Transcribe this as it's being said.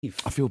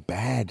I feel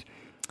bad.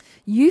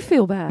 You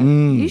feel bad.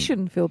 You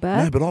shouldn't feel No,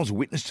 bad. but I was a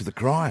witness to the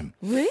crime.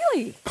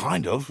 Really?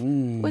 Kind of.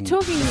 We're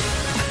talking...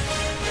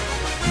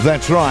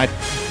 That's right.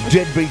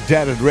 Deadbeat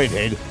dad and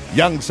redhead.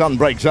 Young son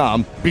breaks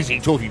arm. Busy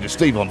talking to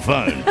Steve on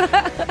phone.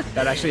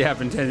 That actually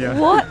happened 10 years.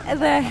 What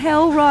the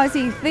hell,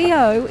 Risey?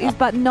 Theo is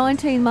but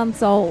 19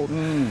 months old.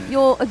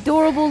 Your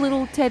adorable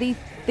little teddy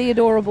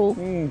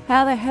Theodorable.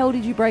 How the hell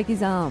did you break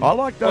his arm? I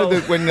like, though,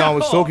 that when I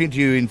was talking to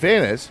you, in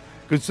fairness,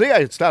 because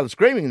Theo started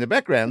screaming in the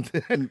background,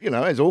 and,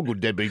 as all good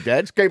deadbeat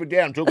dads, keep it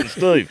down, talking to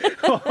Steve. You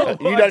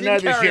don't know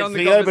this yet,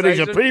 Theo, but he's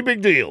a pretty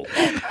big deal.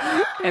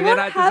 And then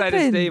I had to say to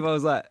happened? Steve, I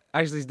was like,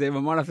 actually, Steve, I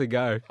might have to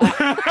go.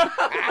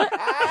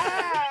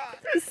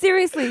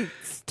 Seriously,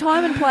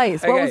 time and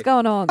place. What Okay. was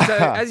going on? So,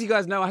 as you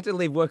guys know, I had to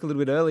leave work a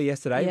little bit early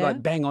yesterday, Yeah.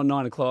 like bang on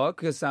 9 o'clock,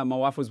 because my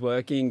wife was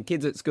working,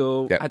 kids at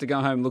school. Yep. I had to go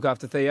home and look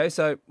after Theo.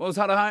 So I was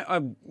home.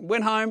 I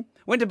went home,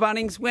 went to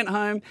Bunnings, went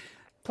home,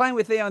 playing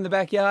with Theo in the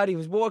backyard. He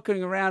was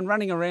walking around,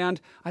 running around.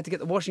 I had to get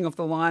the washing off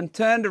the line,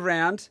 turned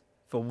around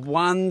for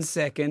 1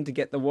 second to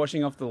get the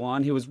washing off the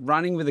line. He was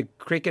running with a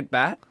cricket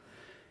bat,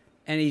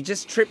 and he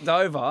just tripped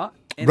over.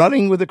 And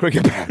Running with a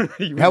cricket bat.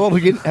 How old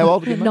again?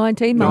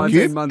 19 months.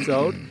 19 months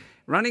old,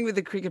 running with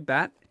the cricket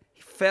bat.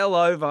 He fell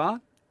over,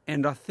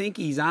 and I think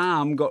his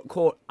arm got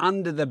caught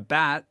under the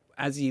bat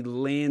as he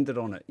landed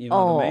on it. You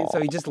know what I mean?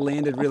 So he just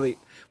landed really.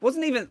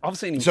 Wasn't even. I've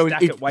seen him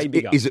stack it way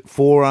bigger. Is it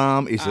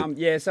forearm? Is it?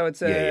 Yeah, so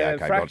it's a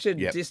okay, fractured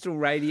yep. distal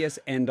radius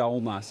and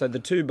ulnar. So the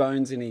two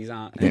bones in his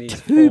arm. And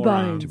his Two forearm.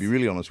 bones. To be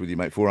really honest with you,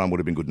 mate, forearm would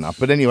have been good enough.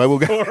 But anyway, we'll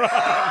go.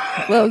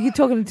 Well, you're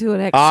talking to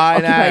an I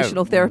know.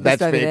 ex-occupational therapist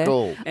That's over fair there.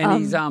 call.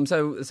 And he's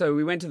so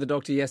we went to the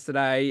doctor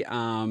yesterday.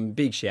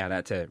 Big shout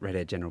out to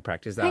Redhead General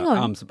Practice. Hang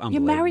on,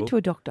 you're married to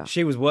a doctor.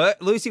 She was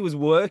Lucy was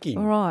working.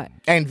 All right.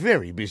 And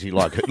very busy,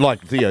 like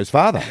Theo's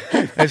father.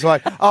 It's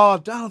like, oh,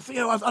 darling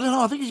Theo, I don't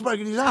know, I think he's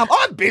broken his arm.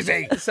 I'm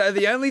busy. So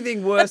the only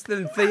thing worse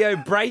than Theo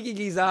breaking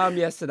his arm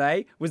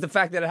yesterday was the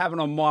fact that it happened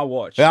on my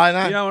watch. Yeah, I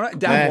know. You know what?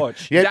 Dad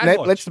watch. Yeah, Dad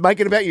watch. let's make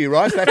it about you,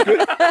 Rice. That's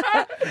good.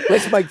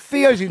 Let's make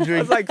Theo's injury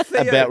It's like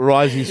Theo, about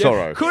rising you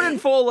sorrow. couldn't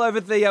fall over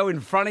Theo in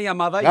front of your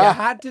mother. You Ah.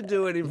 had to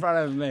do it in front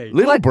of me.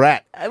 Little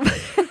brat.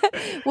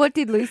 What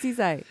did Lucy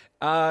say?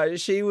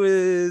 She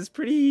was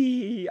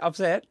pretty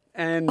upset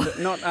and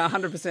not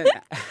 100%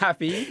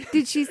 happy.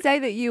 Did she say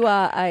that you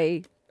are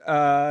a...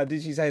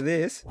 Did she say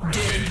this?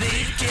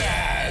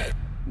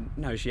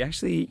 No, she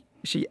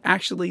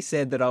actually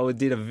said that I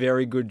did a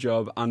very good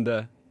job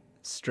under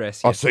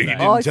stress. Oh, so you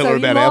yesterday. didn't tell her so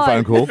about you our phone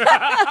lied. call.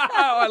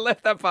 Oh, I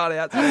left that part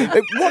out.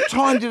 At what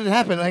time did it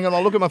happen? Hang on,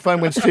 I'll look at my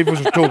phone when Steve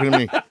was talking to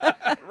me.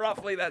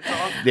 Roughly that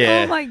time.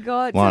 Yeah. Oh, my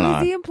God. Why So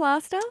not? is he in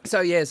plaster?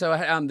 So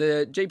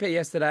the GP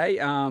yesterday,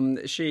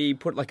 she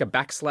put like a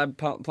back slab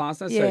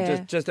plaster, Yeah.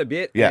 so just a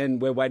bit, Yeah.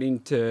 and we're waiting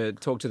to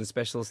talk to the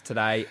specialist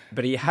today.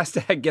 But he has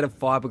to get a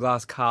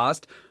fiberglass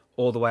cast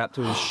all the way up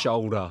to his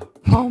shoulder.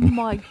 Oh,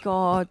 my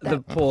God. The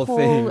that poor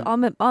thing.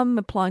 I'm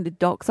applying to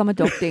docs. I'm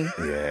adopting.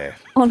 Yeah.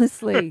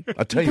 Honestly.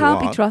 I tell you can't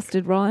be what.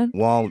 trusted, Ryan.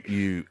 While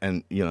you,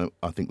 and,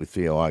 I think with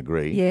Theo, I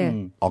agree. Yeah.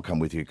 I'll come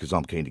with you because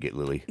I'm keen to get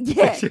Lily.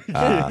 Yeah.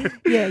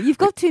 Yeah, you've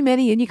got too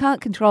many and you can't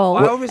control.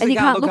 I obviously and you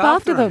can't look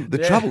after them. The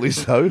trouble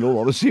is, though, in all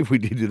honesty, if we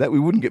did do that, we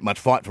wouldn't get much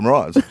fight from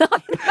Rise.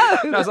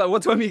 And I was like,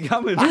 what time are you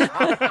coming?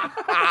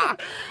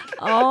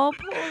 Oh,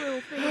 poor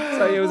little thing.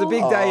 So it was a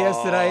big day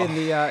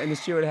yesterday in the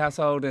Stewart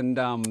household, and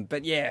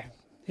but yeah,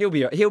 he'll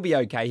be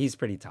okay. He's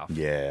pretty tough.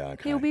 Yeah,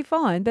 okay. He'll be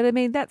fine. But, I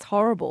mean, that's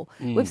horrible.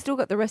 We've still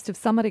got the rest of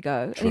summer to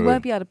go. And he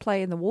won't be able to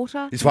play in the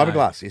water. It's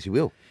fiberglass. Yes, he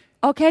will.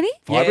 Oh, can he?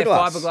 Yeah,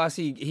 Fiberglass.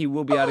 fiberglass. He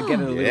will be able to get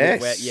it a little Yes.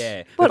 bit wet.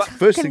 Yeah, What?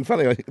 First Can- thing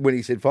funny, when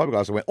he said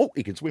fiberglass, I went, oh,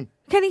 he can swim.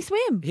 Can he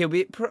swim? he'll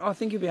be. I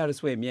think he'll be able to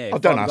swim. Yeah. Oh,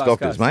 don't ask Fiberglass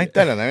doctors, cast. mate.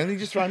 They don't know anything.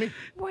 Just throw me.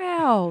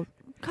 Wow.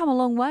 Come a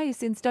long way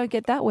since don't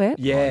get that wet.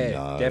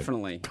 Yeah,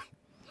 definitely.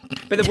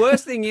 But the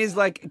worst thing is,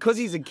 like, because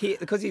he's a kid,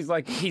 because he's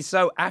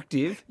so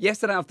active.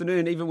 Yesterday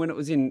afternoon, even when it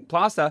was in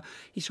plaster,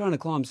 he's trying to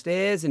climb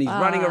stairs and he's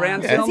running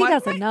around. Because So I'm he like,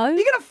 doesn't "Mate, know."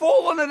 You're gonna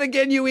fall on it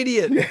again, you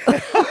idiot.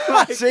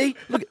 See?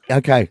 Look,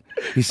 okay.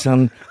 His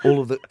son,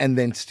 and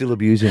then still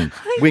abuse him.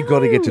 We've got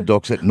to get to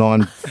docs at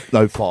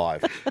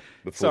 9:05.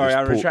 Sorry,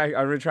 I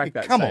retract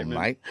that. Come statement.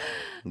 on, mate.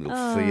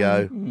 Little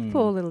Theo.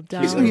 Poor little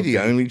darling. Isn't he the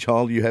only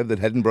child you have that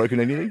hadn't broken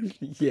anything?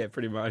 Yeah,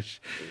 pretty much.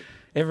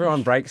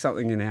 Everyone breaks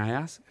something in our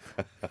house.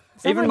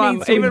 Someone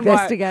needs to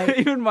investigate.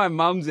 Even my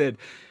mum said,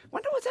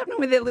 "Wonder what's happening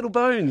with their little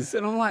bones."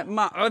 And I'm like,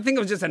 "Mum, I think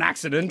it was just an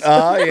accident."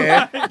 Oh,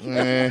 yeah.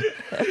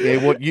 Yeah,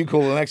 what you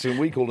call an accident,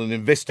 we call an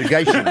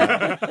investigation.